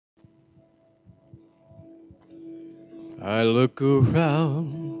I look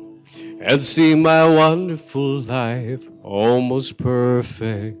around and see my wonderful life almost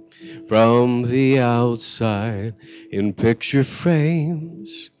perfect from the outside in picture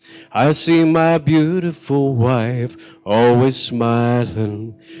frames. I see my beautiful wife always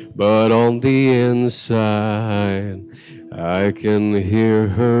smiling, but on the inside I can hear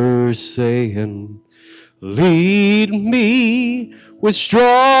her saying, lead me with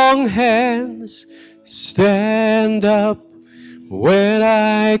strong hands, stand up when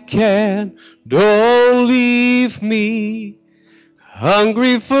I can, don't leave me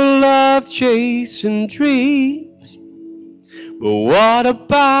hungry for love, chasing dreams. But what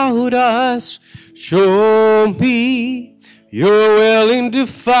about us? Show me you're willing to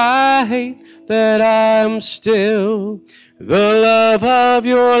fight, that I'm still the love of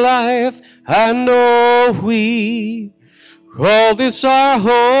your life. I know we call this our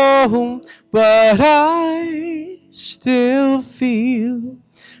home, but I still feel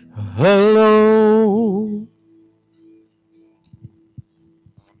alone.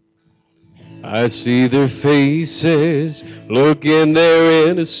 I see their faces, look in their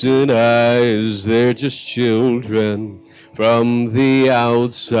innocent eyes. They're just children from the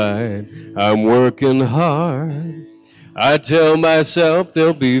outside. I'm working hard. I tell myself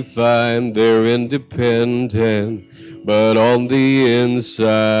they'll be fine. They're independent, but on the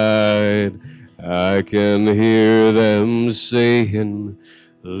inside I can hear them saying,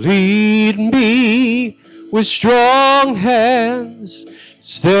 lead me with strong hands,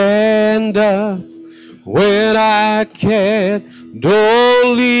 stand up when I can,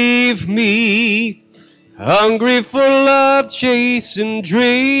 don't leave me hungry for love, chasing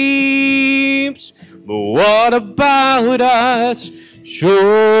dreams. But what about us?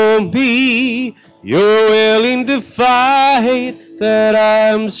 Show me you're willing to fight, that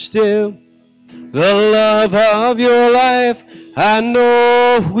I'm still the love of your life. I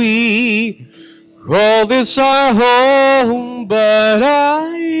know we call this our home, but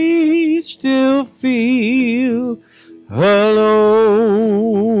I still feel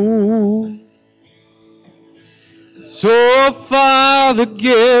alone. So, Father,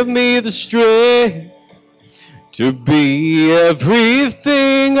 give me the strength to be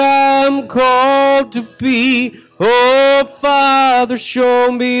everything I'm called to be. Oh, Father,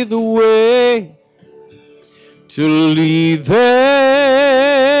 show me the way to lead them.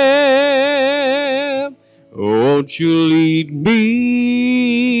 Won't you lead me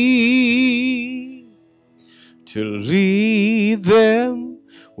to lead them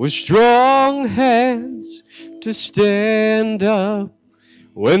with strong hands, to stand up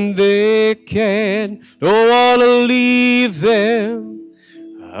when they can. Don't want to leave them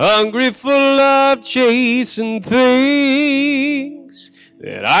hungry for love, chasing things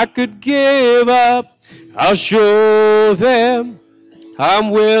that I could give up. I'll show them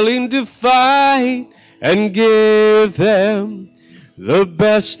I'm willing to fight and give them the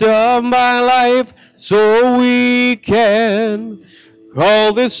best of my life, so we can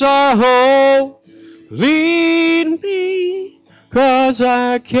call this our home. Lead me, 'cause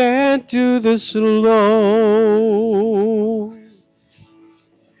I can't do this alone.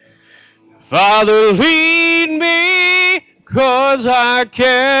 Father, lead me, 'cause I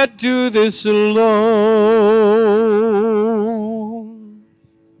can't do this alone.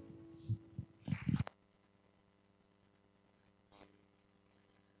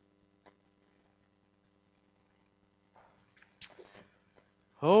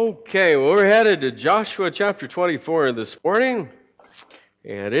 Okay, well, we're headed to Joshua chapter 24 this morning,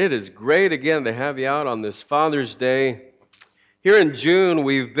 and it is great again to have you out on this Father's Day. Here in June,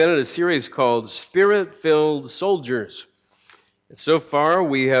 we've been in a series called Spirit-Filled Soldiers. And so far,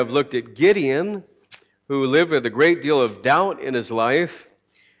 we have looked at Gideon, who lived with a great deal of doubt in his life,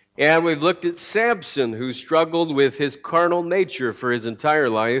 and we've looked at Samson, who struggled with his carnal nature for his entire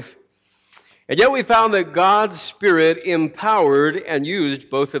life. And yet we found that God's Spirit empowered and used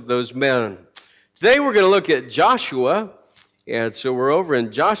both of those men. Today we're going to look at Joshua, and so we're over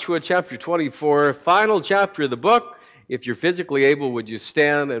in Joshua chapter 24, final chapter of the book. If you're physically able, would you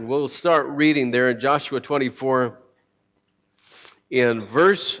stand, and we'll start reading there in Joshua 24 in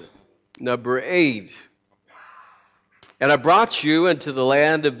verse number 8. And I brought you into the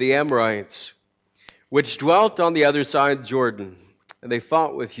land of the Amorites, which dwelt on the other side of Jordan, and they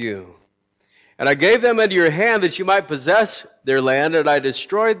fought with you. And I gave them into your hand that you might possess their land, and I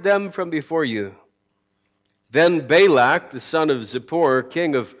destroyed them from before you. Then Balak, the son of Zippor,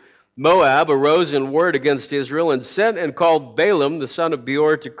 king of Moab, arose and warred against Israel, and sent and called Balaam, the son of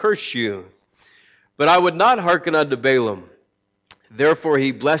Beor, to curse you. But I would not hearken unto Balaam. Therefore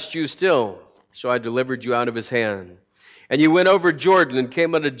he blessed you still, so I delivered you out of his hand. And you went over Jordan and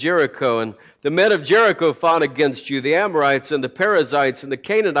came unto Jericho, and the men of Jericho fought against you, the Amorites and the Perizzites and the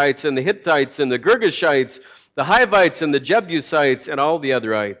Canaanites and the Hittites and the Girgashites, the Hivites and the Jebusites and all the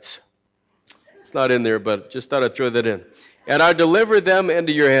otherites. It's not in there, but just thought I'd throw that in. And I delivered them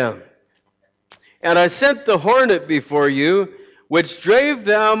into your hand. And I sent the hornet before you, which drave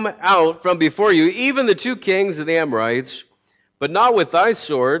them out from before you, even the 2 kings of the Amorites, but not with thy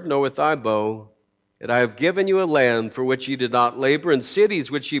sword, nor with thy bow. And I have given you a land for which ye did not labor, and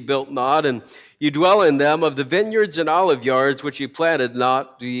cities which ye built not, and ye dwell in them. Of the vineyards and olive yards which ye planted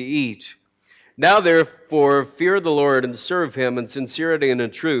not do ye eat. Now therefore fear the Lord, and serve him in sincerity and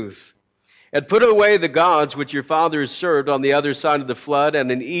in truth. And put away the gods which your fathers served on the other side of the flood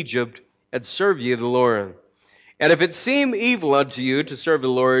and in Egypt, and serve ye the Lord. And if it seem evil unto you to serve the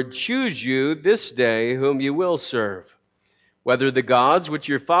Lord, choose you this day whom you will serve, whether the gods which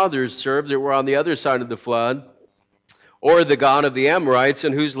your fathers served that were on the other side of the flood, or the God of the Amorites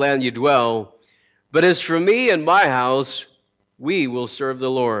in whose land you dwell. But as for me and my house, we will serve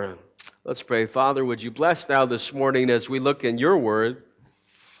the Lord. Let's pray. Father, would you bless now this morning as we look in your word,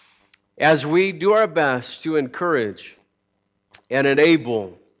 as we do our best to encourage and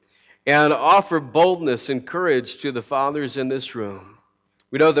enable and offer boldness and courage to the fathers in this room.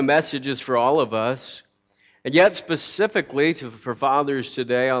 We know the message is for all of us, and yet specifically for fathers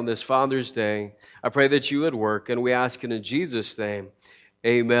today on this Father's Day, I pray that you would work, and we ask it in Jesus' name.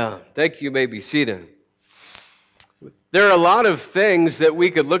 Amen. Thank you. You may be seated. There are a lot of things that we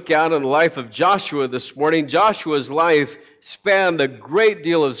could look at in the life of Joshua this morning. Joshua's life spanned a great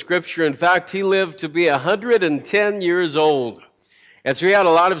deal of Scripture. In fact, he lived to be 110 years old. And so he had a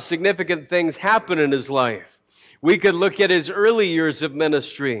lot of significant things happen in his life. We could look at his early years of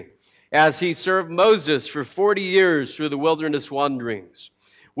ministry as he served Moses for 40 years through the wilderness wanderings.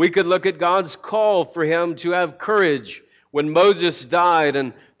 We could look at God's call for him to have courage when Moses died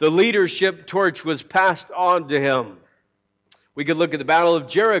and the leadership torch was passed on to him. We could look at the Battle of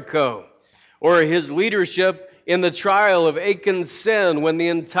Jericho, or his leadership in the trial of Achan's sin when the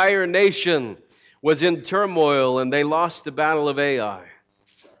entire nation was in turmoil and they lost the Battle of Ai.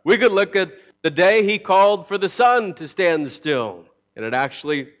 We could look at the day he called for the sun to stand still, and it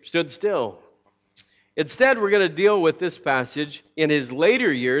actually stood still. Instead, we're going to deal with this passage in his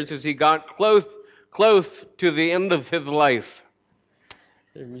later years as he got close to the end of his life.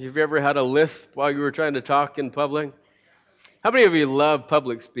 Have you ever had a lisp while you were trying to talk in public? How many of you love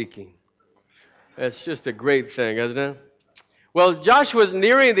public speaking? It's just a great thing, isn't it? Well, Joshua's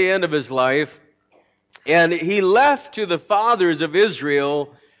nearing the end of his life, and he left to the fathers of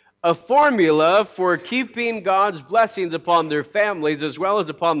Israel a formula for keeping God's blessings upon their families as well as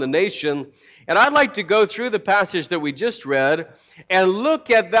upon the nation. And I'd like to go through the passage that we just read and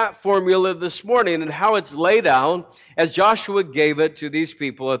look at that formula this morning and how it's laid out as Joshua gave it to these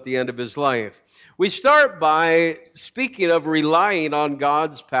people at the end of his life. We start by speaking of relying on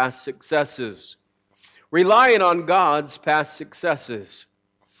God's past successes. Relying on God's past successes.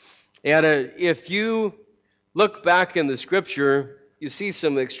 And if you look back in the Scripture, you see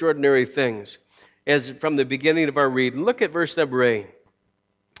some extraordinary things as from the beginning of our reading. Look at verse number 8.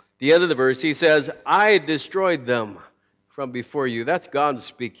 The end of the verse, he says, I destroyed them from before you. That's God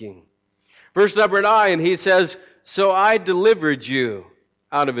speaking. Verse number 9, he says, so I delivered you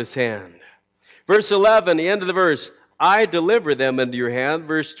out of his hand. Verse 11, the end of the verse, I delivered them into your hand.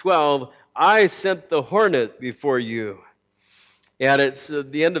 Verse 12, I sent the hornet before you. And it's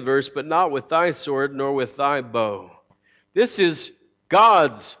the end of the verse, but not with thy sword nor with thy bow. This is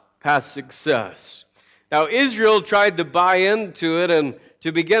God's past success. Now, Israel tried to buy into it and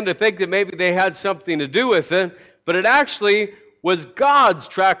to begin to think that maybe they had something to do with it, but it actually was God's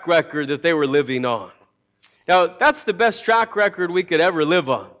track record that they were living on. Now, that's the best track record we could ever live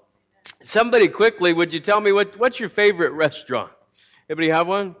on. Somebody quickly, would you tell me what's your favorite restaurant? Anybody have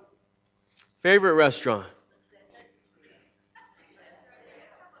one? Favorite restaurant?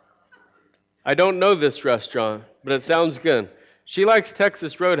 I don't know this restaurant, but it sounds good. She likes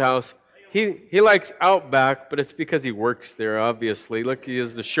Texas Roadhouse. He likes Outback, but it's because he works there, obviously. Look, he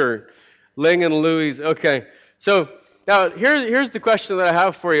has the shirt. Ling and Louie's. Okay, so now here's the question that I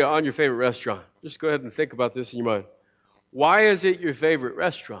have for you on your favorite restaurant. Just go ahead and think about this in your mind. Why is it your favorite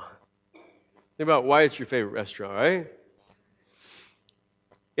restaurant? Think about why it's your favorite restaurant, right?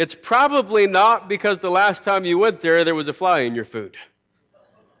 It's probably not because the last time you went there was a fly in your food.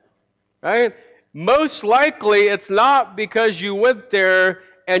 Right? Most likely it's not because you went there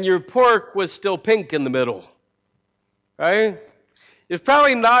and your pork was still pink in the middle. Right? It's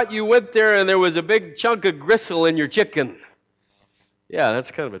probably not you went there and there was a big chunk of gristle in your chicken. Yeah,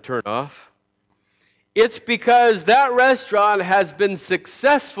 that's kind of a turn off. It's because that restaurant has been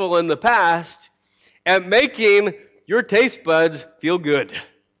successful in the past at making your taste buds feel good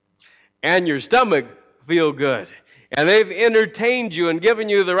and your stomach feel good. And they've entertained you and given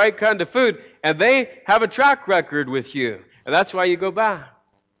you the right kind of food, and they have a track record with you. And that's why you go back.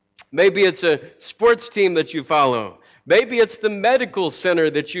 Maybe it's a sports team that you follow. Maybe it's the medical center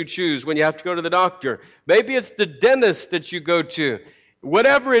that you choose when you have to go to the doctor. Maybe it's the dentist that you go to.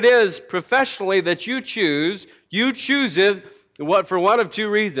 Whatever it is professionally that you choose it for one of two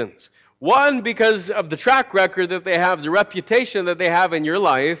reasons. One, because of the track record that they have, the reputation that they have in your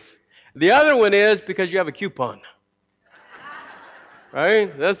life. The other one is because you have a coupon.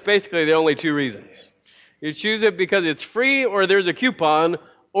 Right? That's basically the only two reasons. You choose it because it's free, or there's a coupon,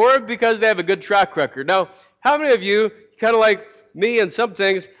 or because they have a good track record. Now, how many of you, kind of like me in some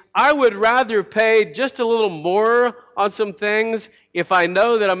things, I would rather pay just a little more on some things if I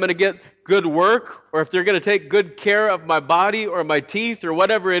know that I'm going to get good work, or if they're going to take good care of my body or my teeth or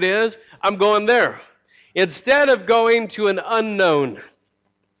whatever it is, I'm going there. Instead of going to an unknown.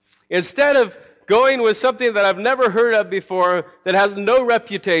 Instead of going with something that I've never heard of before, that has no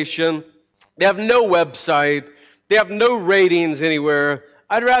reputation, they have no website, they have no ratings anywhere,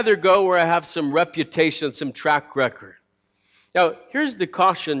 I'd rather go where I have some reputation, some track record. Now, here's the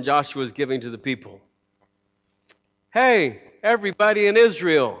caution Joshua is giving to the people. Hey, everybody in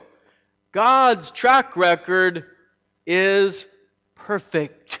Israel, God's track record is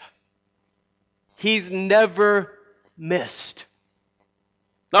perfect. He's never missed.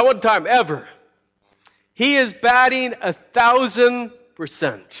 Not one time, ever. He is batting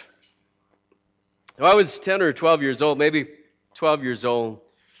 1,000%. When I was 10 or 12 years old, maybe 12 years old,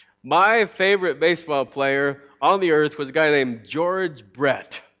 my favorite baseball player on the earth was a guy named George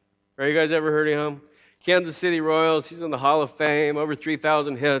Brett. Are you guys ever heard of him? Kansas City Royals, he's in the Hall of Fame, over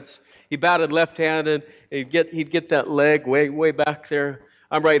 3,000 hits. He batted left-handed, and he'd get that leg way back there.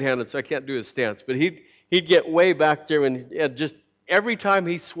 I'm right-handed, so I can't do his stance, but he'd get way back there, and just every time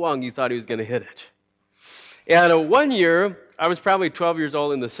he swung, you thought he was going to hit it. And one year, I was probably 12 years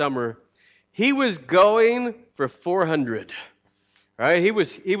old in the summer, he was going for 400. Right? He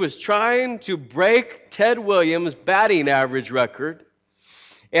was trying to break Ted Williams' batting average record.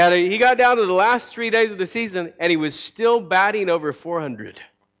 And he got down to the last 3 days of the season, and he was still batting over 400.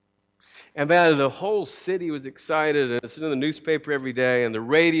 And man, the whole city was excited. And it's in the newspaper every day, and the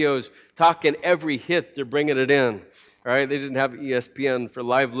radio's talking every hit. They're bringing it in. All right? They didn't have ESPN for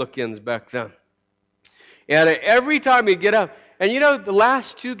live look-ins back then. And every time he'd get up, and you know, the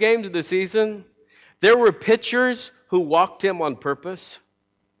last 2 games of the season, there were pitchers who walked him on purpose.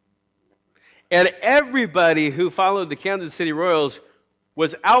 And everybody who followed the Kansas City Royals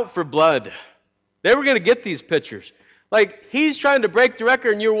was out for blood. They were going to get these pitchers. Like, he's trying to break the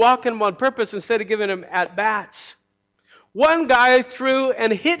record, and you're walking him on purpose instead of giving him at-bats. One guy threw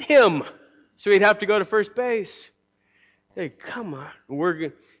and hit him, so he'd have to go to first base. Hey, come on.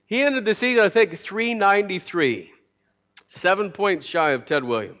 He ended the season, I think, 393. 7 points shy of Ted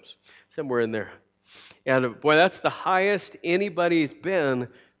Williams. Somewhere in there. And boy, that's the highest anybody's been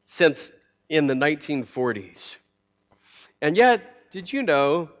since in the 1940s. And yet, did you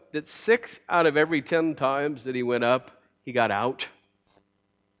know that 6 out of every 10 times that he went up, he got out?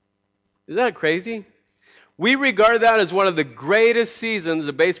 Isn't that crazy? We regard that as one of the greatest seasons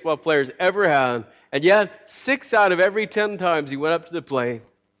a baseball player's ever had, and yet 6 out of every 10 times he went up to the plate,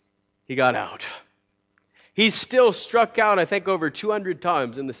 he got out. He still struck out, I think, over 200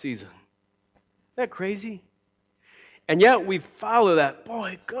 times in the season. Isn't that crazy? And yet we follow that.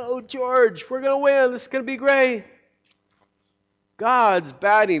 Boy, go George. We're going to win. This is going to be great. God's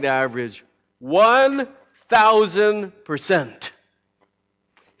batting average, 1,000%.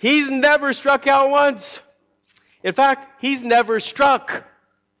 He's never struck out once. In fact, he's never struck.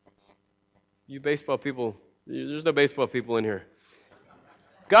 You baseball people, there's no baseball people in here.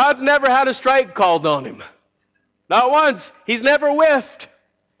 God's never had a strike called on him. Not once. He's never whiffed.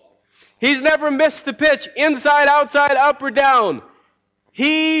 He's never missed the pitch, inside, outside, up, or down.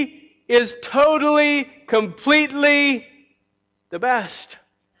 He is totally, completely the best.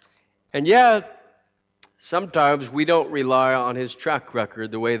 And yet, sometimes we don't rely on his track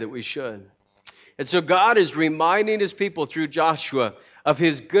record the way that we should. And so God is reminding his people through Joshua of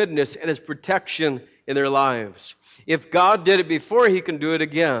his goodness and his protection in their lives. If God did it before, he can do it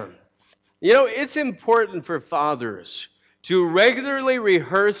again. You know, it's important for fathers to regularly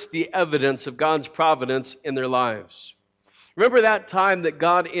rehearse the evidence of God's providence in their lives. Remember that time that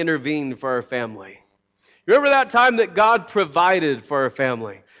God intervened for our family. Remember that time that God provided for our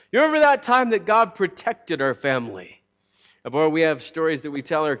family. You remember that time that God protected our family. And boy, we have stories that we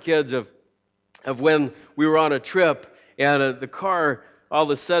tell our kids of of when we were on a trip and the car all of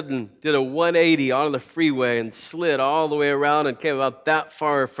a sudden did a 180 on the freeway and slid all the way around and came about that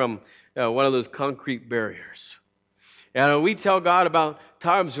far from one of those concrete barriers. And we tell God about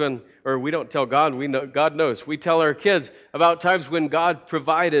times when, or we don't tell God, we know, God knows. We tell our kids about times when God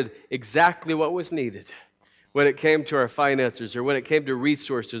provided exactly what was needed. When it came to our finances, or when it came to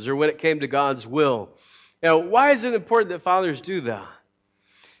resources, or when it came to God's will. Now, why is it important that fathers do that?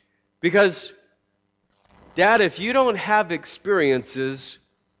 Because, Dad, if you don't have experiences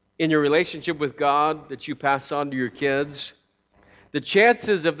in your relationship with God that you pass on to your kids, the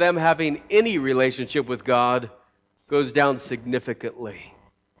chances of them having any relationship with God goes down significantly.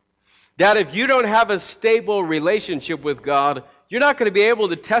 Dad, if you don't have a stable relationship with God, you're not going to be able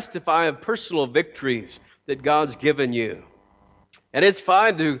to testify of personal victories that God's given you. And it's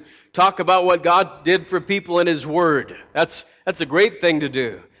fine to talk about what God did for people in His Word. That's a great thing to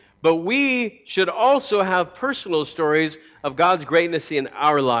do. But we should also have personal stories of God's greatness in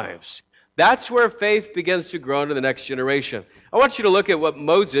our lives. That's where faith begins to grow into the next generation. I want you to look at what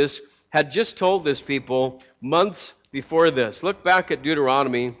Moses had just told this people months before this. Look back at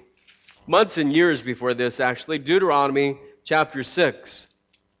Deuteronomy, months and years before this actually, Deuteronomy chapter 6.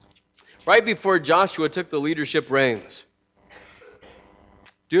 Right before Joshua took the leadership reins.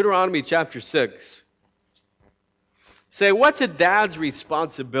 Deuteronomy chapter 6. Say, what's a dad's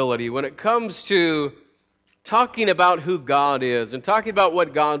responsibility when it comes to talking about who God is and talking about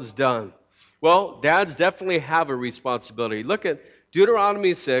what God's done? Well, dads definitely have a responsibility. Look at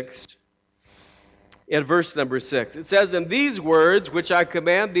Deuteronomy 6 in verse number 6. It says, "And these words which I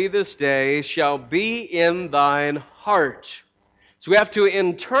command thee this day shall be in thine heart." So we have to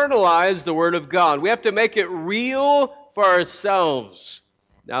internalize the Word of God. We have to make it real for ourselves.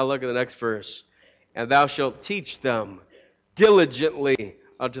 Now look at the next verse. "And thou shalt teach them diligently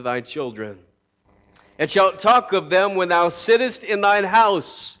unto thy children, and shalt talk of them when thou sittest in thine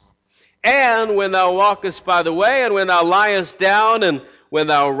house, and when thou walkest by the way, and when thou liest down, and when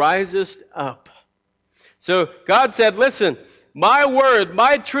thou risest up." So God said, listen, my word,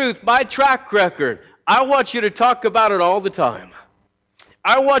 my truth, my track record, I want you to talk about it all the time.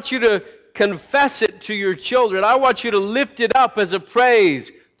 I want you to confess it to your children. I want you to lift it up as a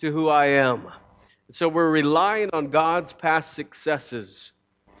praise to who I am. So we're relying on God's past successes.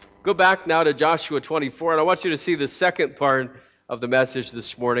 Go back now to Joshua 24, and I want you to see the second part of the message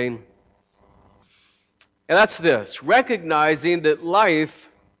this morning. And that's this: recognizing that life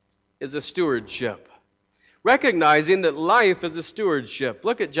is a stewardship. Recognizing that life is a stewardship.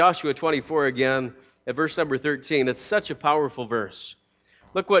 Look at Joshua 24 again at verse number 13. It's such a powerful verse.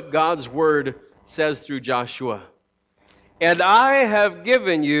 Look what God's word says through Joshua. "And I have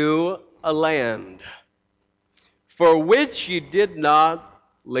given you a land for which ye did not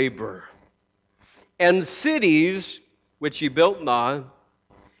labor, and cities which ye built not,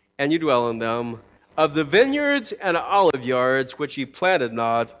 and ye dwell in them, of the vineyards and olive yards which ye planted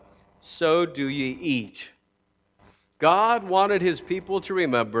not, so do ye eat." God wanted His people to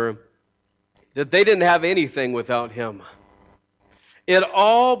remember that they didn't have anything without Him. It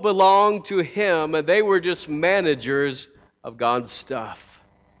all belonged to Him, and they were just managers of God's stuff.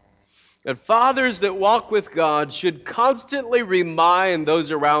 And fathers that walk with God should constantly remind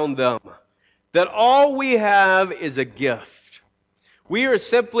those around them that all we have is a gift. We are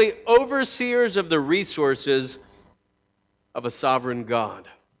simply overseers of the resources of a sovereign God.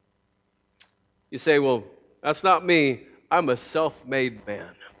 You say, well, that's not me. I'm a self-made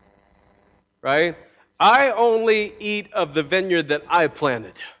man. Right? I only eat of the vineyard that I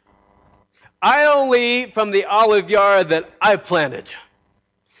planted. I only eat from the olive yard that I planted.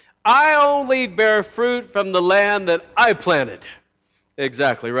 I only bear fruit from the land that I planted.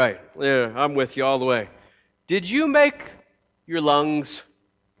 Exactly right. Yeah, I'm with you all the way. Did you make your lungs?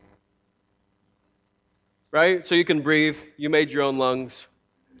 Right? So you can breathe. You made your own lungs.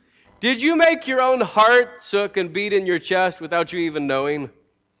 Did you make your own heart so it can beat in your chest without you even knowing?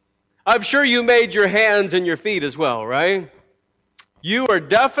 I'm sure you made your hands and your feet as well, right? You are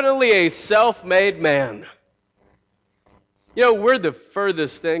definitely a self-made man. You know, we're the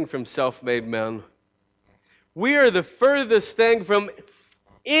furthest thing from self-made men. We are the furthest thing from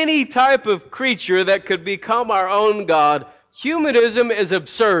any type of creature that could become our own God. Humanism is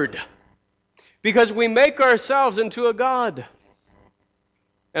absurd because we make ourselves into a God.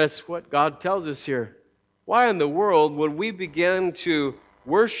 And it's what God tells us here. Why in the world would we begin to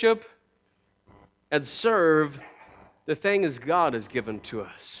worship and serve the things God has given to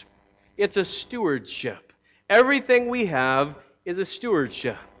us? It's a stewardship. Everything we have is a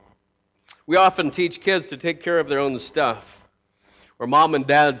stewardship. We often teach kids to take care of their own stuff, or mom and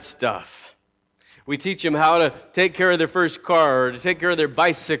dad's stuff. We teach them how to take care of their first car, or to take care of their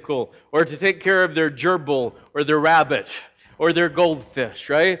bicycle, or to take care of their gerbil, or their rabbit, or their goldfish,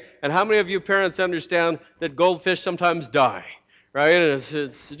 right? And how many of you parents understand that goldfish sometimes die, right? And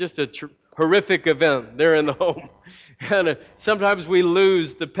it's just a horrific event there in the home. And sometimes we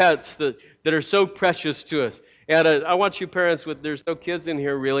lose the pets that are so precious to us. And I want you parents, there's no kids in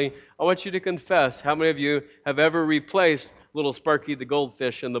here really, I want you to confess how many of you have ever replaced little Sparky the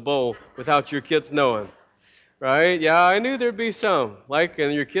goldfish in the bowl without your kids knowing, right? Yeah, I knew there'd be some,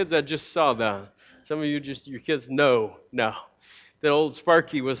 and your kids, I just saw that. Some of you your kids know now that old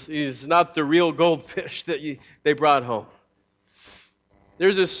Sparky he's not the real goldfish that they brought home.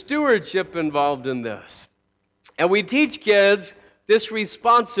 There's a stewardship involved in this. And we teach kids this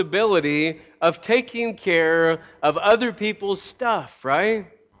responsibility of taking care of other people's stuff, right?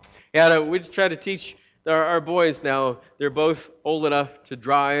 And we try to teach our boys now, they're both old enough to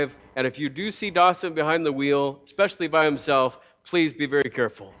drive. And if you do see Dawson behind the wheel, especially by himself, please be very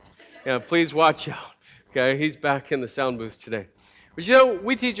careful. And please watch out. Okay, he's back in the sound booth today. But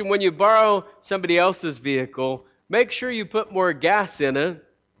we teach him when you borrow somebody else's vehicle, make sure you put more gas in it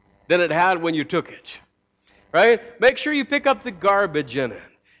than it had when you took it. Right? Make sure you pick up the garbage in it.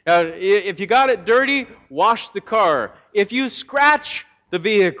 If you got it dirty, wash the car. If you scratch the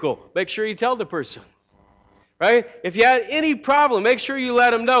vehicle, make sure you tell the person. Right? If you had any problem, make sure you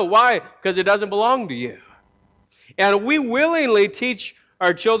let them know. Why? Because it doesn't belong to you. And we willingly teach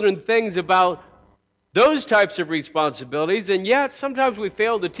our children things about those types of responsibilities, and yet sometimes we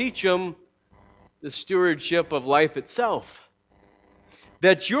fail to teach them the stewardship of life itself.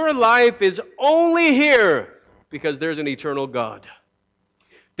 That your life is only here because there's an eternal God.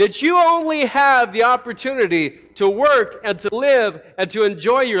 That you only have the opportunity to work and to live and to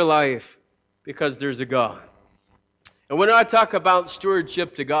enjoy your life because there's a God. And when I talk about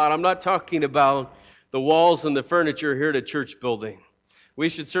stewardship to God, I'm not talking about the walls and the furniture here at a church building. We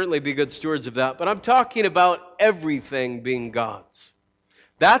should certainly be good stewards of that, but I'm talking about everything being God's.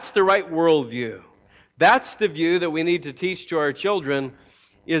 That's the right worldview. That's the view that we need to teach to our children,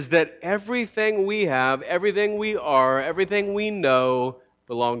 is that everything we have, everything we are, everything we know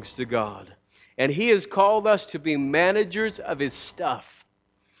belongs to God. And He has called us to be managers of His stuff.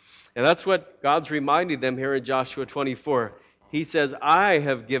 And that's what God's reminding them here in Joshua 24. He says, I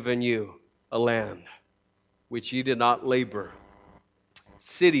have given you a land which ye did not labor,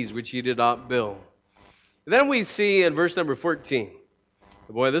 cities which ye did not build. And then we see in verse number 14,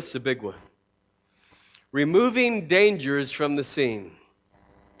 boy, this is a big one. Removing dangers from the scene.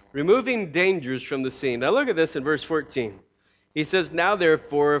 Removing dangers from the scene. Now look at this in verse 14. He says, now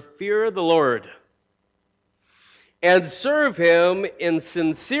therefore fear the Lord, and serve Him in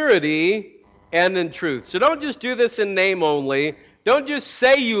sincerity and in truth. So don't just do this in name only. Don't just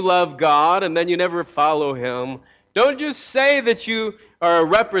say you love God and then you never follow Him. Don't just say that you are a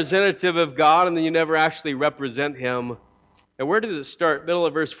representative of God and then you never actually represent Him. And where does it start? Middle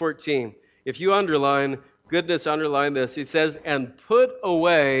of verse 14. If you underline goodness, underline this. He says, and put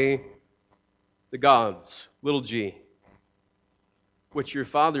away the gods, little g, which your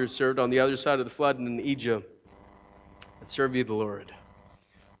fathers served on the other side of the flood and in Egypt, and serve ye the Lord.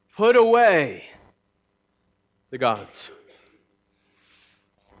 Put away the gods.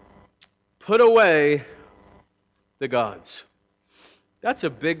 Put away the gods. That's a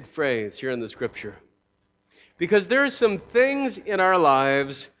big phrase here in the Scripture. Because there are some things in our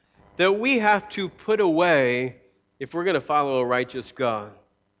lives that we have to put away if we're going to follow a righteous God.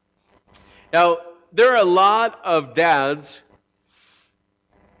 Now, there are a lot of dads,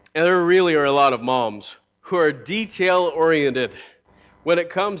 and there really are a lot of moms, who are detail-oriented when it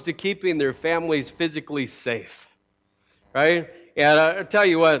comes to keeping their families physically safe, right? And I'll tell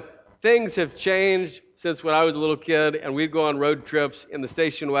you what, things have changed since when I was a little kid, and we'd go on road trips in the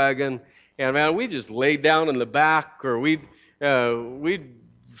station wagon, and man, we just laid down in the back, or we'd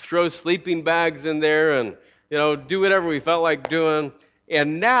throw sleeping bags in there and, do whatever we felt like doing.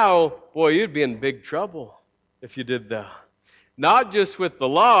 And now, boy, you'd be in big trouble if you did that. Not just with the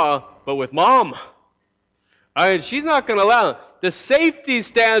law, but with Mom. I mean, she's not going to allow it. The safety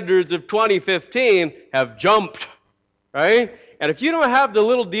standards of 2015 have jumped, right? And if you don't have the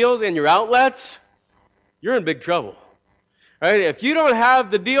little deals in your outlets, you're in big trouble, right? If you don't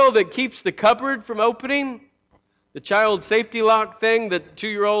have the deal that keeps the cupboard from opening, the child safety lock thing that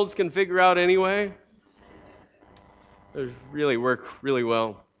 2-year-olds can figure out anyway, they really work really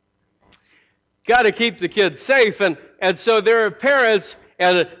well. Got to keep the kids safe, and so there are parents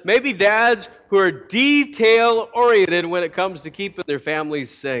and maybe dads who are detail-oriented when it comes to keeping their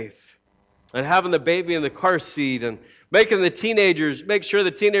families safe and having the baby in the car seat and Make sure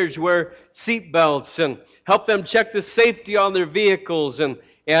the teenagers wear seat belts and help them check the safety on their vehicles. And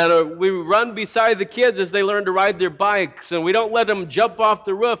we run beside the kids as they learn to ride their bikes. And we don't let them jump off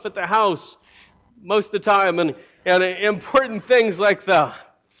the roof at the house most of the time. And important things like that.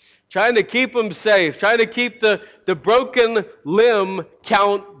 Trying to keep them safe. Trying to keep the broken limb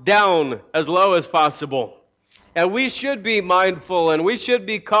count down as low as possible. And we should be mindful and we should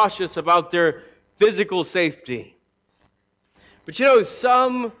be cautious about their physical safety. But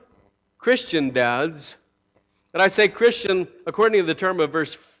some Christian dads, and I say Christian according to the term of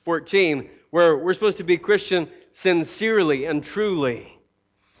verse 14, where we're supposed to be Christian sincerely and truly.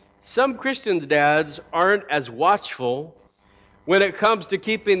 Some Christian dads aren't as watchful when it comes to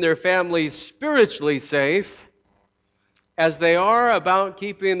keeping their families spiritually safe as they are about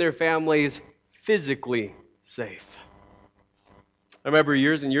keeping their families physically safe. I remember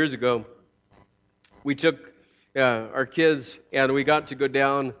years and years ago, we took our kids and we got to go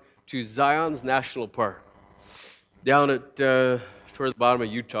down to Zion's National Park, down at towards the bottom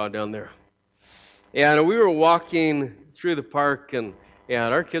of Utah down there. And we were walking through the park and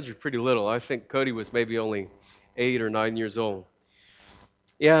our kids were pretty little. I think Cody was maybe only 8 or 9 years old.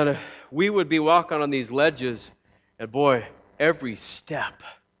 And we would be walking on these ledges, and boy, every step,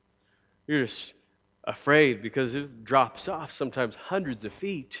 you're just afraid because it drops off sometimes hundreds of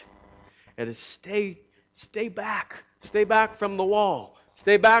feet. And to stay back from the wall,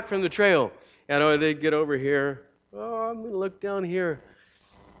 stay back from the trail. And they'd get over here, I'm going to look down here.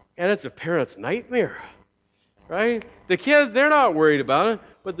 And it's a parent's nightmare, right? The kids, they're not worried about it,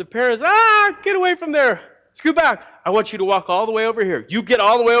 but the parents, get away from there. Scoot back. I want you to walk all the way over here. You get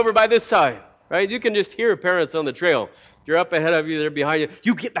all the way over by this side, right? You can just hear parents on the trail. They're up ahead of you, they're behind you.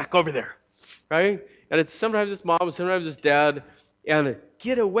 You get back over there, right? And sometimes it's mom, sometimes it's dad, and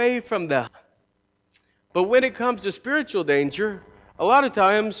get away from that. But when it comes to spiritual danger, a lot of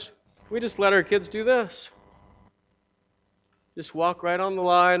times we just let our kids do this. Just walk right on the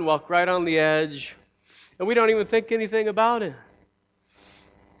line, walk right on the edge, and we don't even think anything about it.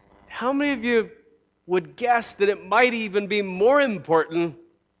 How many of you would guess that it might even be more important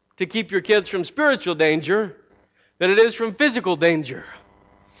to keep your kids from spiritual danger than it is from physical danger?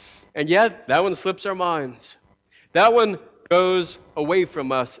 And yet, that one slips our minds. That one goes away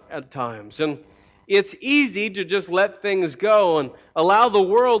from us at times. And it's easy to just let things go and allow the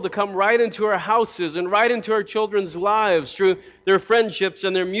world to come right into our houses and right into our children's lives through their friendships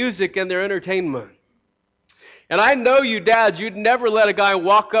and their music and their entertainment. And I know you dads, you'd never let a guy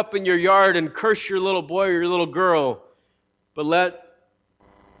walk up in your yard and curse your little boy or your little girl, but let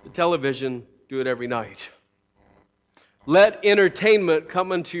the television do it every night. Let entertainment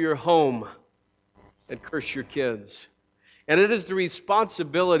come into your home and curse your kids. And it is the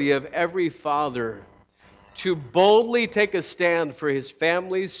responsibility of every father to boldly take a stand for his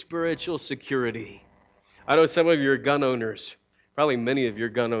family's spiritual security. I know some of you are gun owners, probably many of you are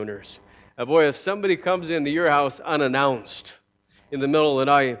gun owners. Boy, if somebody comes into your house unannounced in the middle of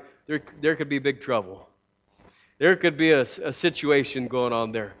the night, there could be big trouble. There could be a situation going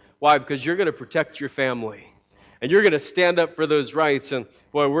on there. Why? Because you're going to protect your family. And you're going to stand up for those rights. And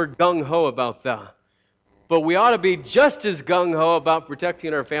boy, we're gung-ho about that. But we ought to be just as gung-ho about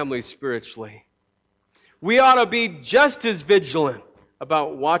protecting our families spiritually. We ought to be just as vigilant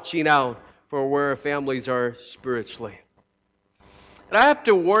about watching out for where our families are spiritually. And I have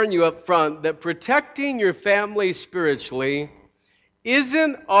to warn you up front that protecting your family spiritually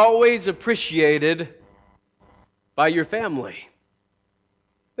isn't always appreciated by your family.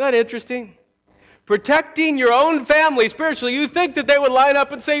 Isn't that interesting? Protecting your own family spiritually, you think that they would line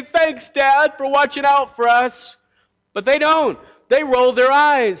up and say, "Thanks, Dad, for watching out for us." But they don't. They roll their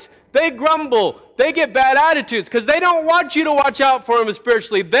eyes. They grumble. They get bad attitudes because they don't want you to watch out for them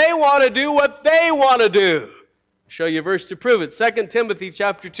spiritually. They want to do what they want to do. Show you a verse to prove it. 2 Timothy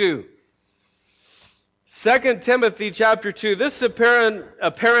chapter 2. 2 Timothy chapter 2. This is a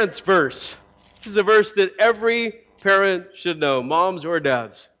parent's verse. This is a verse that every parent should know, moms or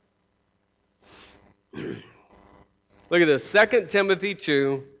dads. Look at this. 2 Timothy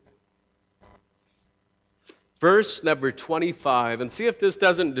 2, verse number 25. And see if this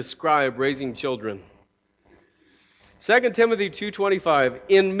doesn't describe raising children. 2 Timothy 2:25.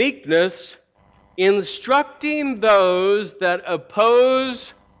 In meekness, instructing those that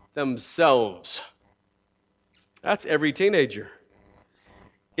oppose themselves. That's every teenager.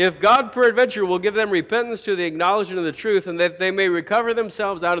 If God peradventure will give them repentance to the acknowledgement of the truth, and that they may recover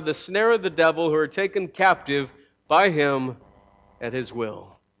themselves out of the snare of the devil, who are taken captive by him at his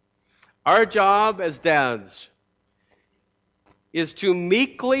will. Our job as dads is to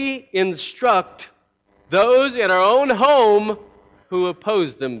meekly instruct Those in our own home who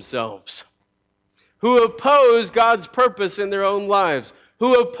oppose themselves, who oppose God's purpose in their own lives,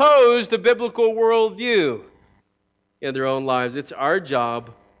 who oppose the biblical worldview in their own lives. It's our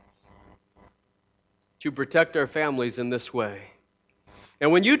job to protect our families in this way.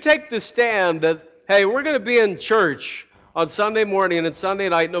 And when you take the stand that, hey, we're going to be in church on Sunday morning and Sunday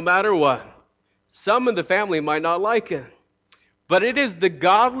night no matter what, some in the family might not like it. But it is the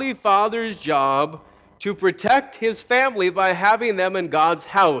godly father's job to protect his family by having them in God's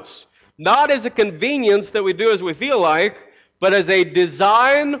house. Not as a convenience that we do as we feel like, but as a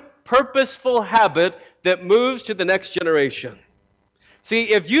design, purposeful habit that moves to the next generation. See,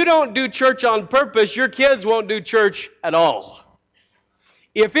 if you don't do church on purpose, your kids won't do church at all.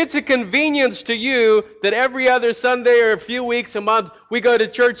 If it's a convenience to you that every other Sunday or a few weeks a month we go to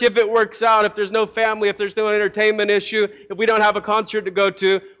church, if it works out, if there's no family, if there's no entertainment issue, if we don't have a concert to go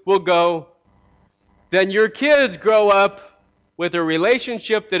to, we'll go, then your kids grow up with a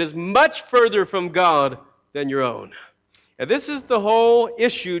relationship that is much further from God than your own. And this is the whole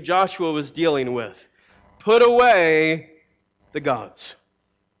issue Joshua was dealing with. Put away the gods.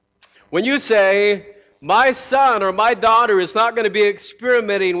 When you say, my son or my daughter is not going to be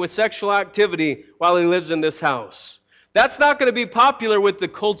experimenting with sexual activity while he lives in this house, that's not going to be popular with the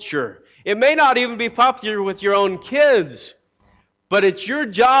culture. It may not even be popular with your own kids. But it's your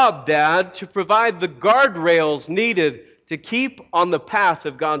job, Dad, to provide the guardrails needed to keep on the path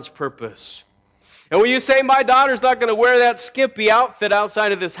of God's purpose. And when you say, my daughter's not going to wear that skimpy outfit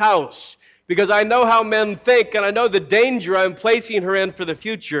outside of this house because I know how men think and I know the danger I'm placing her in for the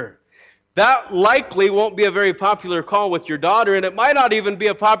future, that likely won't be a very popular call with your daughter, and it might not even be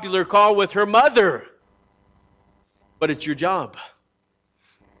a popular call with her mother. But it's your job.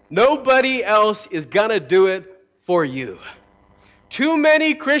 Nobody else is going to do it for you. Too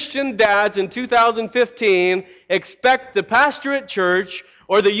many Christian dads in 2015 expect the pastor at church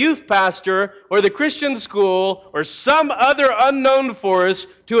or the youth pastor or the Christian school or some other unknown force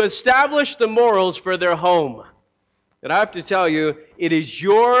to establish the morals for their home. And I have to tell you, it is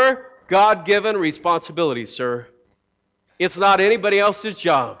your God-given responsibility, sir. It's not anybody else's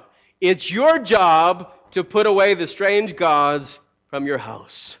job. It's your job to put away the strange gods from your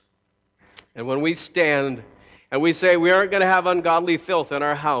house. And when we stand and we say we aren't going to have ungodly filth in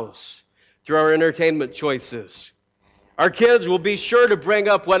our house through our entertainment choices, our kids will be sure to bring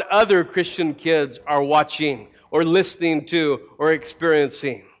up what other Christian kids are watching or listening to or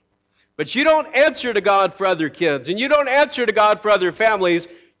experiencing. But you don't answer to God for other kids, and you don't answer to God for other families.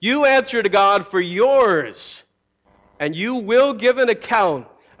 You answer to God for yours. And you will give an account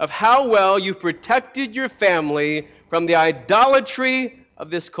of how well you protected your family from the idolatry of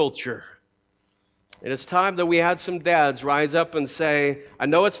this culture. And it's time that we had some dads rise up and say, I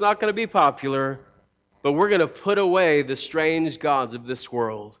know it's not going to be popular, but we're going to put away the strange gods of this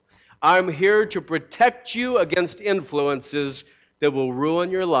world. I'm here to protect you against influences that will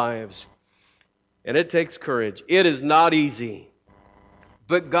ruin your lives. And it takes courage. It is not easy.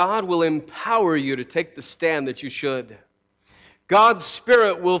 But God will empower you to take the stand that you should. God's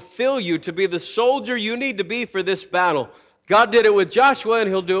Spirit will fill you to be the soldier you need to be for this battle. God did it with Joshua, and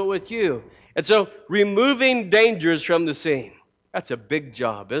He'll do it with you. And so, removing dangers from the scene, that's a big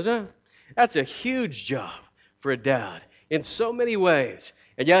job, isn't it? That's a huge job for a dad in so many ways.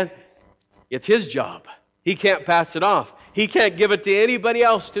 And yet, it's his job. He can't pass it off. He can't give it to anybody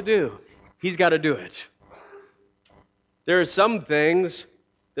else to do. He's got to do it. There are some things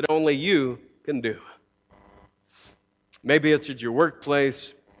that only you can do. Maybe it's at your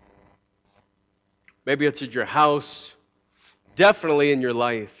workplace. Maybe it's at your house. Definitely in your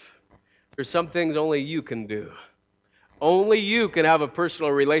life. There's some things only you can do. Only you can have a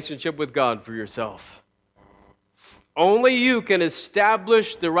personal relationship with God for yourself. Only you can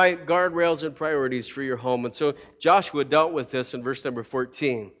establish the right guardrails and priorities for your home. And so Joshua dealt with this in verse number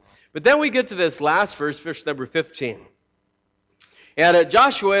 14. But then we get to this last verse, verse number 15. And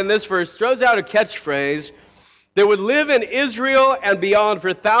Joshua in this verse throws out a catchphrase that would live in Israel and beyond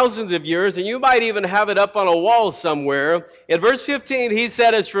for thousands of years, and you might even have it up on a wall somewhere. In verse 15, he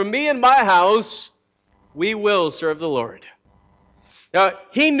said, as for me and my house, we will serve the Lord. Now,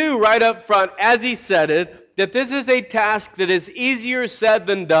 he knew right up front, as he said it, that this is a task that is easier said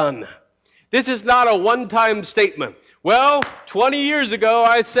than done. This is not a one-time statement. Well, 20 years ago,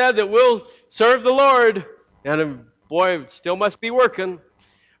 I said that we'll serve the Lord, and boy, it still must be working,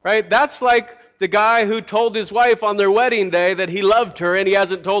 right? That's like the guy who told his wife on their wedding day that he loved her and he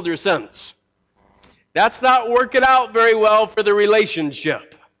hasn't told her since. That's not working out very well for the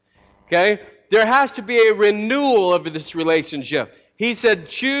relationship. Okay? There has to be a renewal of this relationship. He said,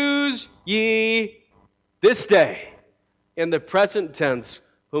 choose ye this day, in the present tense,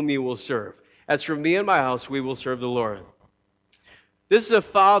 whom you will serve. As for me and my house, we will serve the Lord. This is a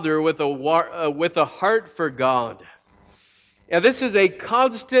father with a heart for God. And this is a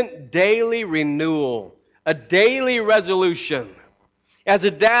constant daily renewal, a daily resolution. As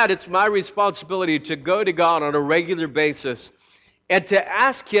a dad, it's my responsibility to go to God on a regular basis and to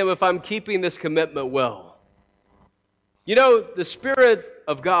ask Him if I'm keeping this commitment well. You know, the Spirit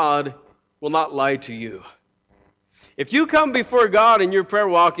of God will not lie to you. If you come before God in your prayer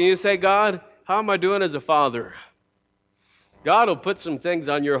walk and you say, God, how am I doing as a father? God will put some things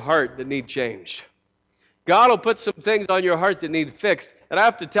on your heart that need changed. God will put some things on your heart that need fixed. And I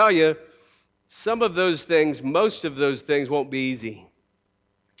have to tell you, some of those things, most of those things won't be easy.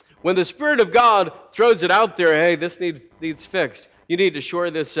 When the Spirit of God throws it out there, hey, this needs fixed. You need to shore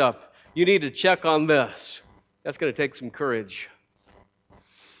this up. You need to check on this. That's going to take some courage.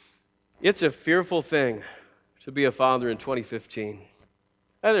 It's a fearful thing to be a father in 2015.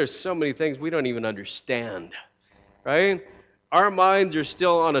 And there's so many things we don't even understand, right? Our minds are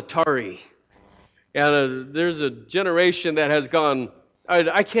still on Atari. And there's a generation that has gone,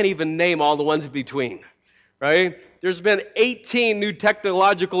 I can't even name all the ones in between, right? There's been 18 new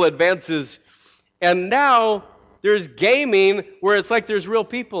technological advances, and now there's gaming where it's like there's real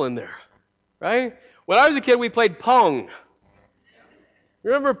people in there, right? When I was a kid, we played Pong.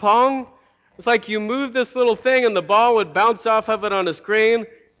 Remember Pong? It's like you move this little thing and the ball would bounce off of it on a screen,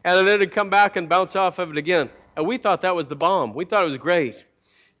 and then it'd come back and bounce off of it again. And we thought that was the bomb. We thought it was great.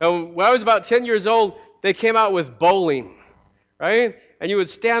 And when I was about 10 years old, they came out with bowling, right? And you would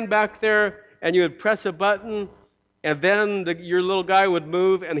stand back there and you would press a button, and then your little guy would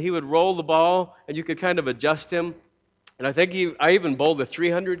move and he would roll the ball and you could kind of adjust him. And I think I even bowled a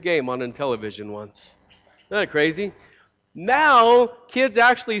 300 game on television once. Isn't that crazy? Now, kids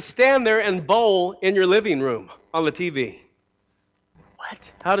actually stand there and bowl in your living room on the TV. What?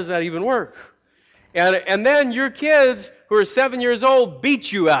 How does that even work? And then your kids who are 7 years old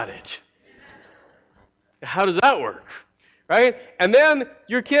beat you at it. How does that work? Right? And then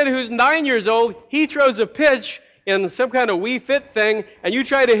your kid who's 9 years old, he throws a pitch in some kind of Wii Fit thing, and you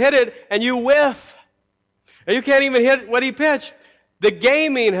try to hit it, and you whiff. And you can't even hit what he pitched. The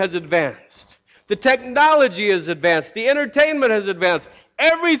gaming has advanced. The technology has advanced. The entertainment has advanced.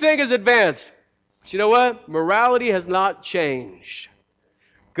 Everything has advanced. But you know what? Morality has not changed.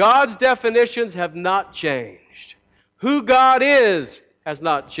 God's definitions have not changed. Who God is has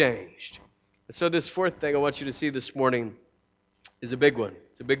not changed. And so this fourth thing I want you to see this morning is a big one.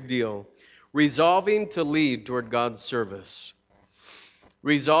 It's a big deal. Resolving to lead toward God's service.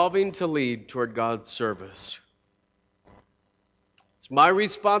 Resolving to lead toward God's service. It's my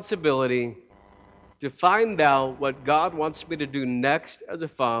responsibility to find out what God wants me to do next as a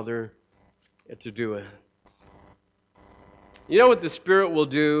father and to do it. You know what the Spirit will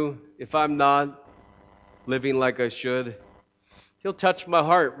do if I'm not living like I should? He'll touch my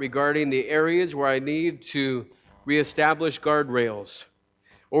heart regarding the areas where I need to reestablish guardrails,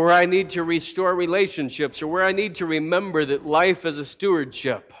 or where I need to restore relationships, or where I need to remember that life is a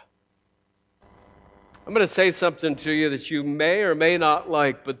stewardship. I'm going to say something to you that you may or may not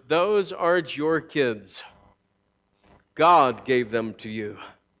like, but those aren't your kids. God gave them to you.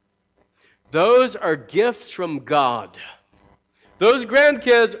 Those are gifts from God. Those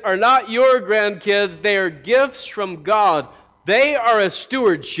grandkids are not your grandkids. They are gifts from God. They are a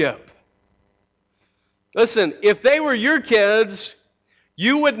stewardship. Listen, if they were your kids,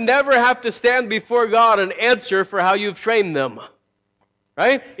 you would never have to stand before God and answer for how you've trained them.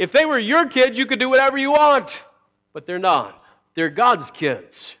 Right? If they were your kids, you could do whatever you want. But they're not. They're God's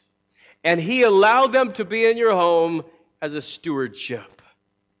kids. And He allowed them to be in your home as a stewardship.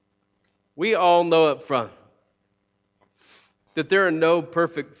 We all know up front that there are no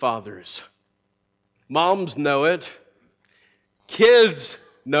perfect fathers. Moms know it. Kids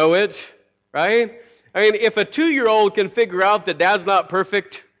know it. Right? I mean, if a 2-year-old can figure out that dad's not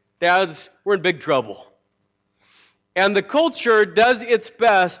perfect, we're in big trouble. And the culture does its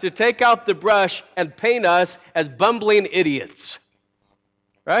best to take out the brush and paint us as bumbling idiots.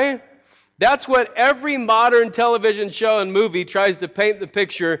 Right? That's what every modern television show and movie tries to paint the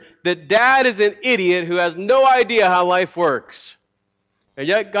picture, that dad is an idiot who has no idea how life works. And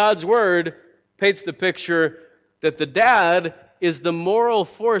yet God's Word paints the picture that the dad is the moral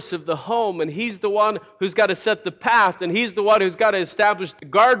force of the home, and he's the one who's got to set the path, and he's the one who's got to establish the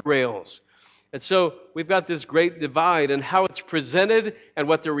guardrails. And so we've got this great divide in how it's presented and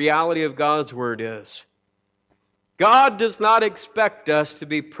what the reality of God's Word is. God does not expect us to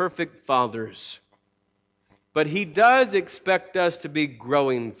be perfect fathers, but He does expect us to be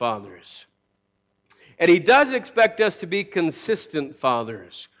growing fathers. And He does expect us to be consistent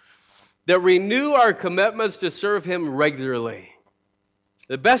fathers that renew our commitments to serve Him regularly.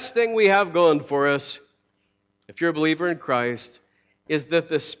 The best thing we have going for us, if you're a believer in Christ, is that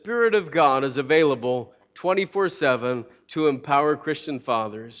the Spirit of God is available 24/7 to empower Christian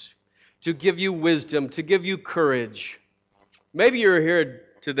fathers, to give you wisdom, to give you courage. Maybe you're here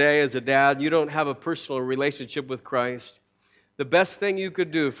today as a dad and you don't have a personal relationship with Christ. The best thing you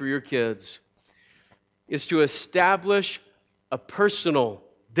could do for your kids is to establish a personal,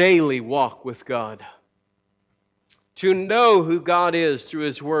 daily walk with God. To know who God is through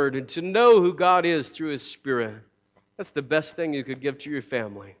His Word and to know who God is through His Spirit. That's the best thing you could give to your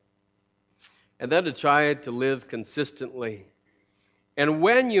family. And then to try to live consistently. And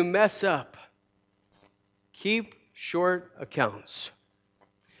when you mess up, keep short accounts.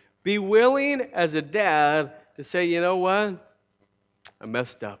 Be willing as a dad to say, you know what? I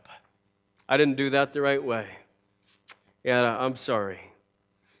messed up. I didn't do that the right way. Yeah, I'm sorry.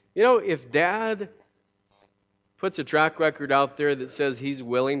 You know, if dad puts a track record out there that says he's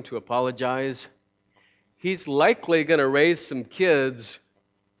willing to apologize, he's likely going to raise some kids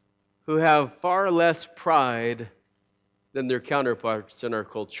who have far less pride than their counterparts in our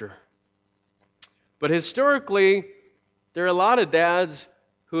culture. But historically, there are a lot of dads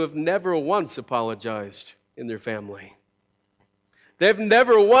who have never once apologized in their family. They've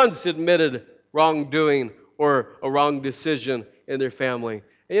never once admitted wrongdoing or a wrong decision in their family.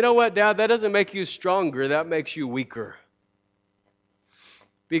 And you know what, Dad? That doesn't make you stronger. That makes you weaker.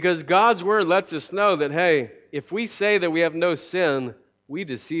 Because God's Word lets us know that, hey, if we say that we have no sin, we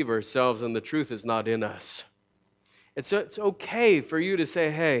deceive ourselves and the truth is not in us. It's okay for you to say,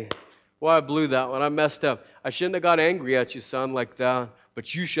 hey, well, I blew that one. I messed up. I shouldn't have got angry at you, son, like that,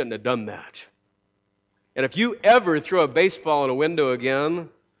 but you shouldn't have done that. And if you ever throw a baseball in a window again,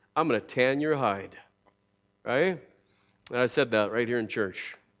 I'm going to tan your hide. Right? And I said that right here in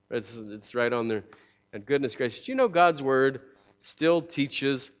church. It's right on there. And goodness gracious, do you know God's Word still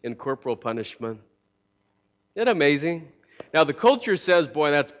teaches in corporal punishment? Isn't that amazing? Now, the culture says,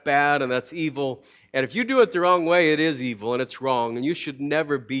 boy, that's bad and that's evil. And if you do it the wrong way, it is evil and it's wrong. And you should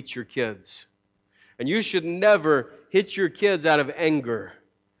never beat your kids. And you should never hit your kids out of anger.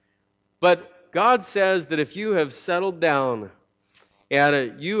 But God says that if you have settled down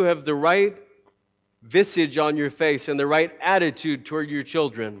and you have the right visage on your face and the right attitude toward your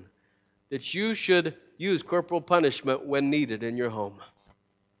children, that you should use corporal punishment when needed in your home.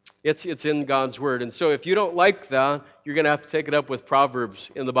 It's in God's Word. And so if you don't like that, you're going to have to take it up with Proverbs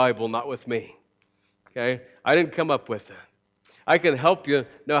in the Bible, not with me. Okay? I didn't come up with it. I can help you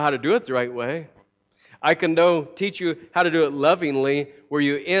know how to do it the right way. I can teach you how to do it lovingly, where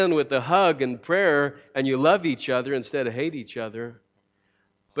you end with a hug and prayer and you love each other instead of hate each other.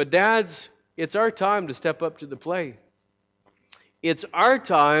 But dads, it's our time to step up to the plate. It's our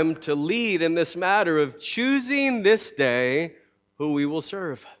time to lead in this matter of choosing this day who we will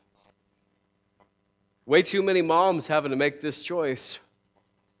serve. Way too many moms having to make this choice.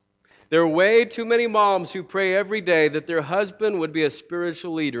 There are way too many moms who pray every day that their husband would be a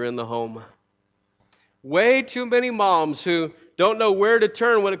spiritual leader in the home. Way too many moms who don't know where to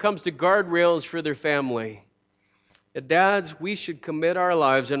turn when it comes to guardrails for their family. And dads, we should commit our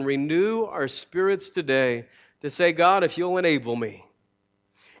lives and renew our spirits today to say, God, if you'll enable me,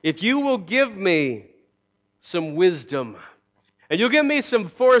 if you will give me some wisdom, and you'll give me some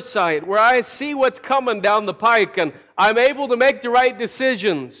foresight where I see what's coming down the pike and I'm able to make the right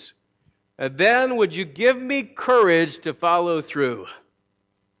decisions, and then would you give me courage to follow through?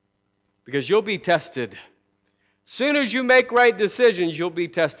 Because you'll be tested. As soon as you make right decisions, you'll be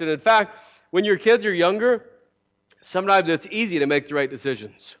tested. In fact, when your kids are younger, sometimes it's easy to make the right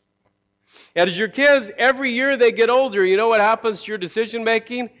decisions. And as your kids, every year they get older, you know what happens to your decision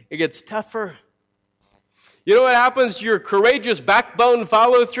making? It gets tougher. You know what happens to your courageous backbone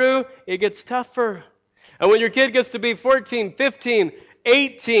follow through? It gets tougher. And when your kid gets to be 14, 15,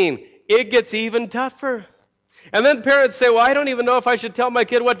 18, it gets even tougher. And then parents say, well, I don't even know if I should tell my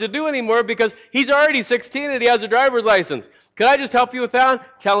kid what to do anymore because he's already 16 and he has a driver's license. Can I just help you with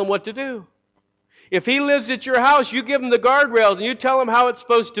that? Tell him what to do. If he lives at your house, you give him the guardrails and you tell him how it's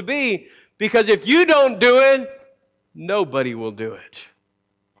supposed to be, because if you don't do it, nobody will do it.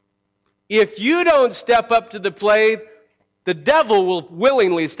 If you don't step up to the plate, the devil will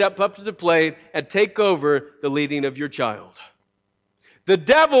willingly step up to the plate and take over the leading of your child. The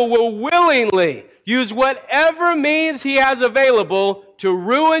devil will willingly use whatever means he has available to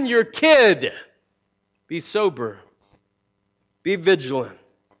ruin your kid. Be sober. Be vigilant.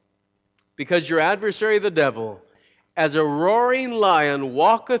 Because your adversary, the devil, as a roaring lion,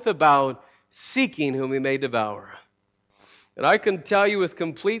 walketh about, seeking whom he may devour. And I can tell you with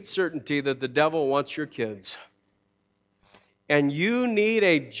complete certainty that the devil wants your kids. And you need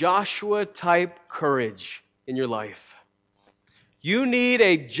a Joshua-type courage in your life. You need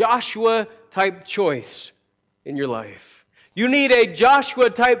a Joshua-type choice in your life. You need a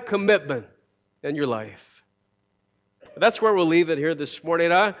Joshua-type commitment in your life. That's where we'll leave it here this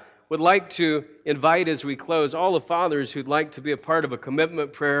morning. I would like to invite, as we close, all the fathers who'd like to be a part of a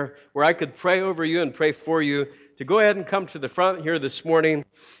commitment prayer where I could pray over you and pray for you to go ahead and come to the front here this morning.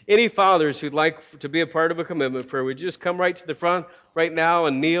 Any fathers who'd like to be a part of a commitment prayer, would you just come right to the front right now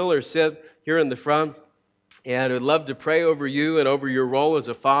and kneel or sit here in the front? And I'd love to pray over you and over your role as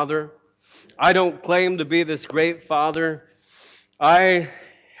a father. I don't claim to be this great father. I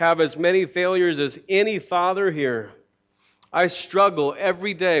have as many failures as any father here. I struggle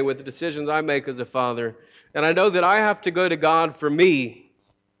every day with the decisions I make as a father. And I know that I have to go to God for me.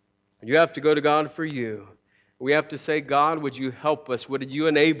 And you have to go to God for you. We have to say, God, would you help us? Would you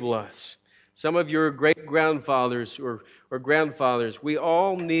enable us? Some of you are great-grandfathers or grandfathers. We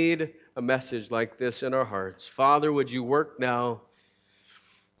all need a message like this in our hearts. Father, would you work now,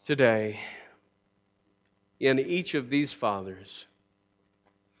 today, in each of these fathers?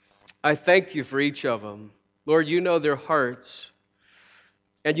 I thank you for each of them. Lord, you know their hearts,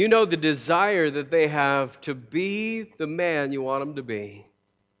 and you know the desire that they have to be the man you want them to be.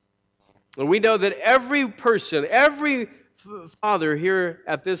 And we know that every person, every father here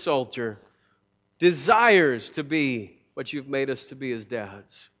at this altar desires to be what you've made us to be as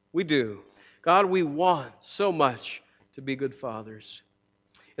dads. We do. God, we want so much to be good fathers.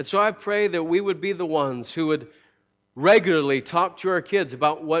 And so I pray that we would be the ones who would regularly talk to our kids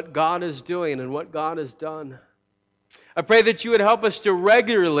about what God is doing and what God has done. I pray that you would help us to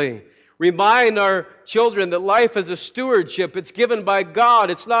regularly remind our children that life is a stewardship. It's given by God.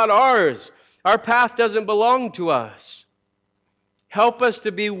 It's not ours. Our path doesn't belong to us. Help us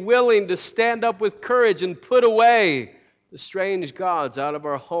to be willing to stand up with courage and put away the strange gods out of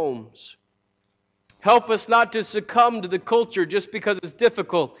our homes. Help us not to succumb to the culture just because it's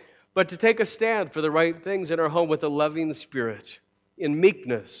difficult, but to take a stand for the right things in our home with a loving spirit, in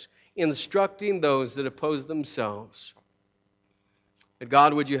meekness, instructing those that oppose themselves. And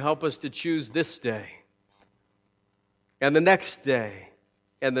God, would you help us to choose this day, and the next day,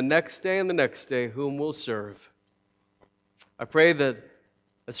 and the next day, and the next day, whom we'll serve. I pray that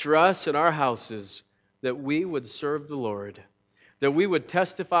it's for us in our houses that we would serve the Lord, that we would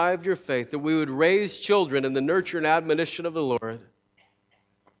testify of your faith, that we would raise children in the nurture and admonition of the Lord.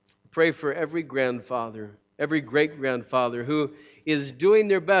 Pray for every grandfather, every great-grandfather who is doing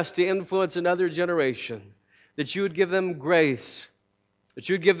their best to influence another generation, that you would give them grace, that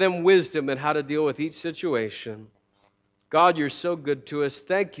you would give them wisdom in how to deal with each situation. God, you're so good to us.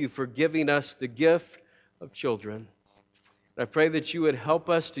 Thank you for giving us the gift of children. And I pray that you would help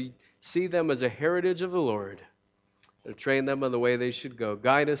us to see them as a heritage of the Lord and train them on the way they should go.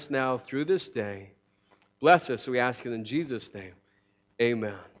 Guide us now through this day. Bless us, we ask it in Jesus' name.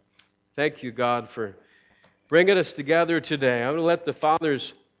 Amen. Thank you, God, for bringing us together today. I'm going to let the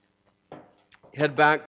fathers head back